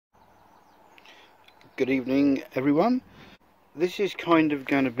Good evening everyone. This is kind of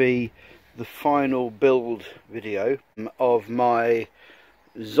going to be the final build video of my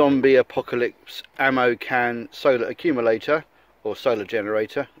zombie apocalypse ammo can solar accumulator, or solar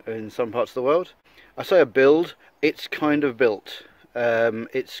generator in some parts of the world. I say a build, it's kind of built.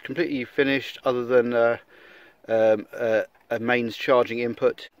 It's completely finished other than a mains charging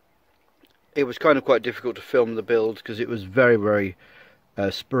input. It was kind of quite difficult to film the build because it was very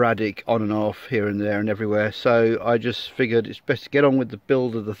sporadic, on and off, here and there and everywhere, so I just figured it's best to get on with the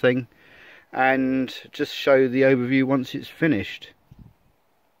build of the thing and just show the overview once it's finished.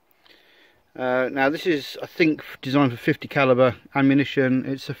 Now this is, I think, designed for 50 caliber ammunition.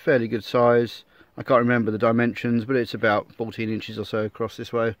 It's a fairly good size. I can't remember the dimensions, but it's about 14 inches or so across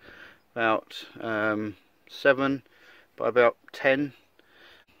this way, about 7 by about 10.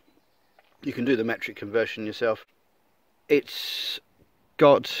 You can do the metric conversion yourself. It's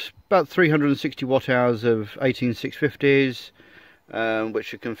got about 360 watt hours of 18650s,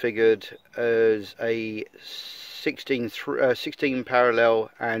 which are configured as a 16 parallel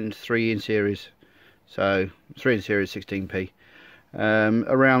and 3 in series, so 3 in series 16p.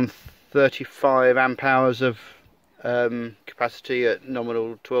 Around 35 amp hours of capacity at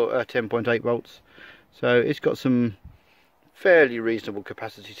nominal 10.8 volts, so it's got some fairly reasonable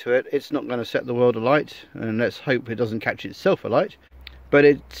capacity to it. It's not going to set the world alight, and let's hope it doesn't catch itself alight, but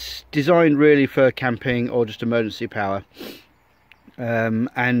it's designed really for camping or just emergency power,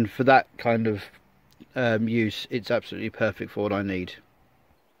 and for that kind of use it's absolutely perfect for what I need.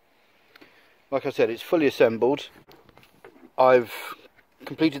 Like I said, it's fully assembled. I've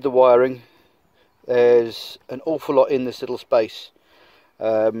completed the wiring. There's an awful lot in this little space,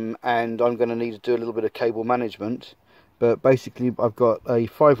 and I'm going to need to do a little bit of cable management, but basically I've got a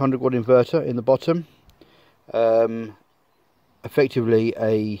 500 watt inverter in the bottom, effectively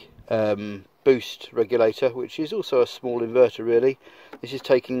a boost regulator, which is also a small inverter really. This is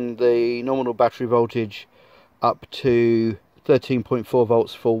taking the nominal battery voltage up to 13.4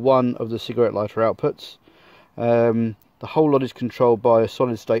 volts for one of the cigarette lighter outputs. The whole lot is controlled by a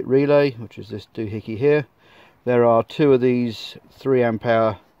solid state relay, which is this doohickey here. There are two of these 3 amp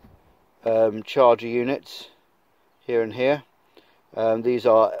hour charger units here and here. These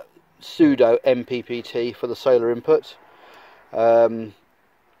are pseudo MPPT for the solar input.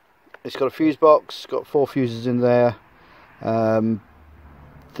 It's got a fuse box, got 4 fuses in there.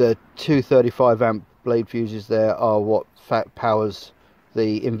 The two 35 amp blade fuses there are what powers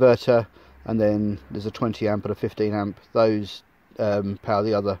the inverter, and then there's a 20 amp and a 15 amp. Those power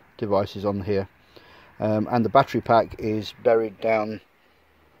the other devices on here. And the battery pack is buried down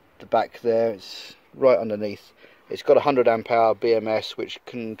the back there. It's right underneath. It's got a 100 amp hour BMS which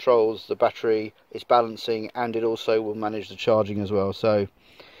controls the battery, its balancing, and it also will manage the charging as well, so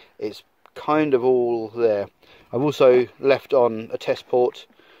it's kind of all there. I've also left on a test port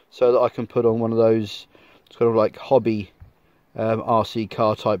so that I can put on one of those sort of like hobby RC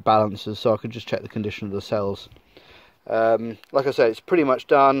car type balancers, so I can just check the condition of the cells. Like I said, it's pretty much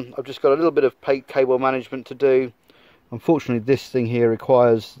done. I've just got a little bit of cable management to do. Unfortunately, this thing here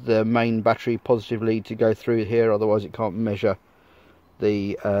requires the main battery positive lead to go through here, otherwise it can't measure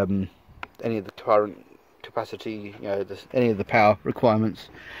the any of the current capacity, you know, any of the power requirements.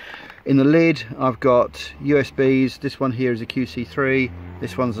 In the lid I've got USBs. This one here is a QC3,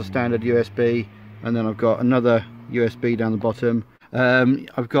 this one's a standard USB, and then I've got another USB down the bottom.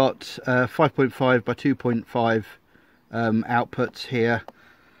 I've got 5.5 by 2.5 outputs here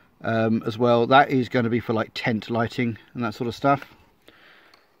as well. That is going to be for like tent lighting and that sort of stuff.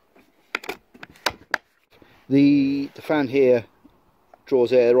 The fan here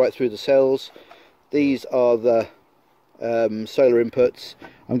draws air right through the cells. These are the solar inputs.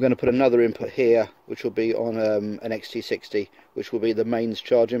 I'm going to put another input here which will be on an XT60, which will be the mains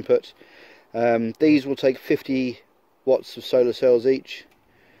charge input. These will take 50 watts of solar cells each,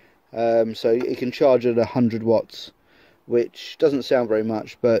 so it can charge at 100 watts, which doesn't sound very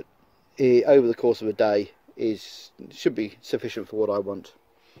much, but over the course of a day should be sufficient for what I want.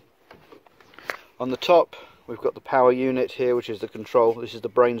 On the top we've got the power unit here, which is the control. This is the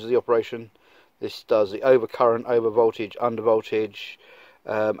brains of the operation. This does the overcurrent, over voltage, under voltage,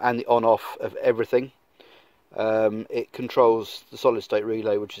 and the on off of everything. It controls the solid state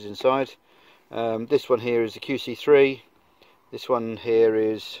relay which is inside. This one here is the QC3. This one here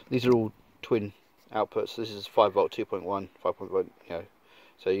is, these are all twin outputs. This is 5 volt 2.1, 5.1, you know.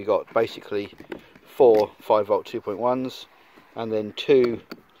 So you got basically 4 5 volt 2.1s and then 2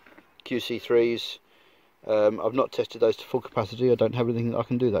 QC3s. I've not tested those to full capacity. I don't have anything that I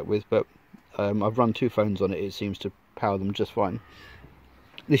can do that with, but I've run 2 phones on it. It seems to power them just fine.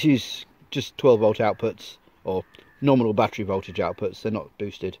 This is just 12 volt outputs, or nominal battery voltage outputs, they're not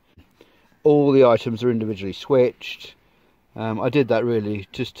boosted. All the items are individually switched. I did that really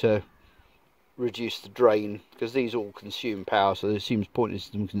just to reduce the drain, because these all consume power, so it seems pointless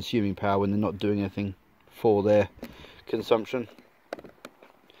them consuming power when they're not doing anything for their consumption.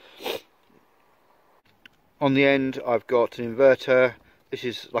 On the end I've got an inverter. This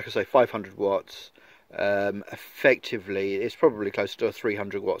is, like I say, 500 watts. Effectively it's probably close to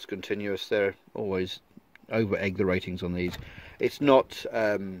 300 watts continuous. They're always over egg the ratings on these. It's not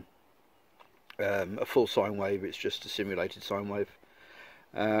a full sine wave, it's just a simulated sine wave.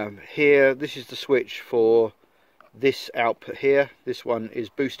 Here, this is the switch for this output here. This one is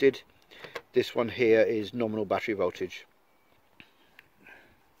boosted. This one here is nominal battery voltage.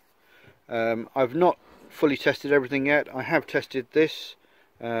 I've not fully tested everything yet. I have tested this.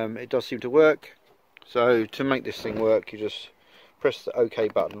 It does seem to work. So to make this thing work, you just press the OK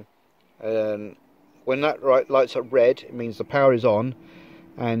button, and when that lights up red, it means the power is on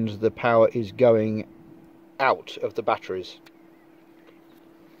and the power is going out of the batteries.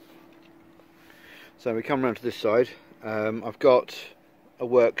 So we come around to this side. I've got a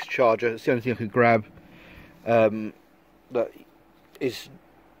works charger. It's the only thing I could grab that is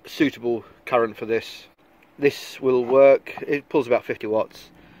suitable current for this. This will work. It pulls about 50 watts.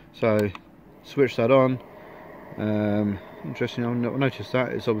 So switch that on. Interesting, I've not noticed that.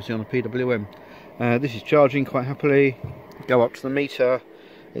 It's obviously on a PWM. This is charging quite happily. Go up to the meter.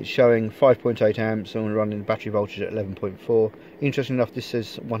 It's showing 5.8 amps and we're running battery voltage at 11.4. Interesting enough, this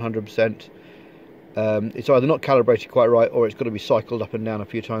says 100%. It's either not calibrated quite right, or it's got to be cycled up and down a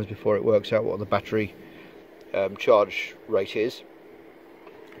few times before it works out what the battery charge rate is.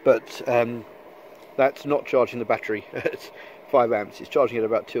 But that's not charging the battery at 5 amps, it's charging at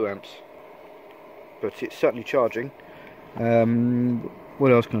about 2 amps. But it's certainly charging.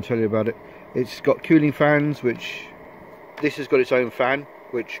 What else can I tell you about it? It's got cooling fans, which this has got its own fan,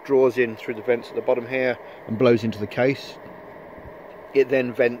 which draws in through the vents at the bottom here and blows into the case. It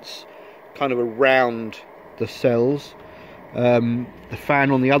then vents kind of around the cells. The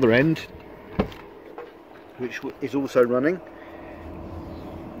fan on the other end, which is also running,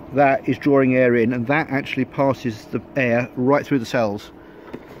 that is drawing air in, and that actually passes the air right through the cells,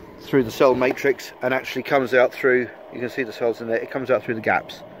 through the cell matrix, and actually comes out through, you can see the cells in there, it comes out through the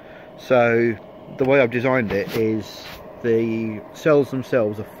gaps. So the way I've designed it is the cells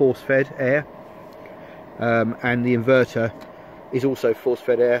themselves are force-fed air, and the inverter is also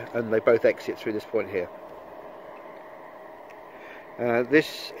force-fed air, and they both exit through this point here.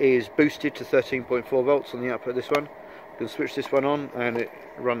 This is boosted to 13.4 volts on the output of this one. I can switch this one on and it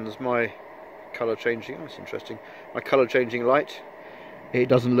runs my colour changing, oh, that's interesting, my colour changing light. It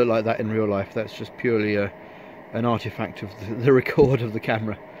doesn't look like that in real life, that's just purely an artifact of the record of the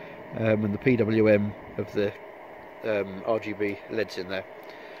camera, and the PWM of the RGB LEDs in there.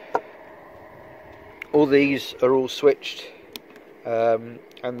 All these are all switched, and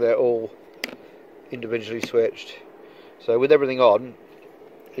they're all individually switched. So with everything on,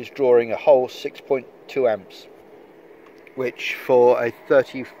 it's drawing a whole 6.2 amps, which for a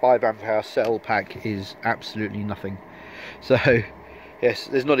 35 amp hour cell pack is absolutely nothing. So yes,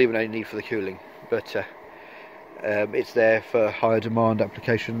 there's not even any need for the cooling, but it's there for higher demand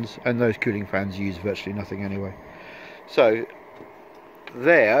applications, and those cooling fans use virtually nothing anyway. So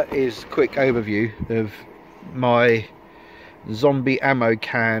there is a quick overview of my zombie ammo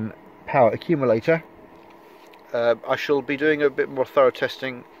can power accumulator. I shall be doing a bit more thorough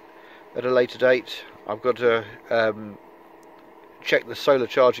testing at a later date. I've got to check the solar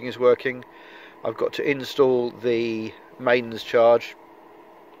charging is working. I've got to install the mains charge,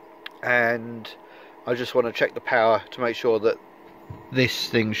 and I just want to check the power to make sure that this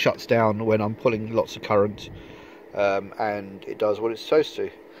thing shuts down when I'm pulling lots of current, and it does what it's supposed to.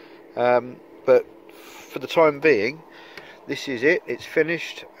 But for the time being, this is it, it's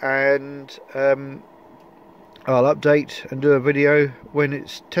finished, and I'll update and do a video when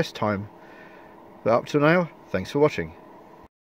it's test time. But up to now, thanks for watching.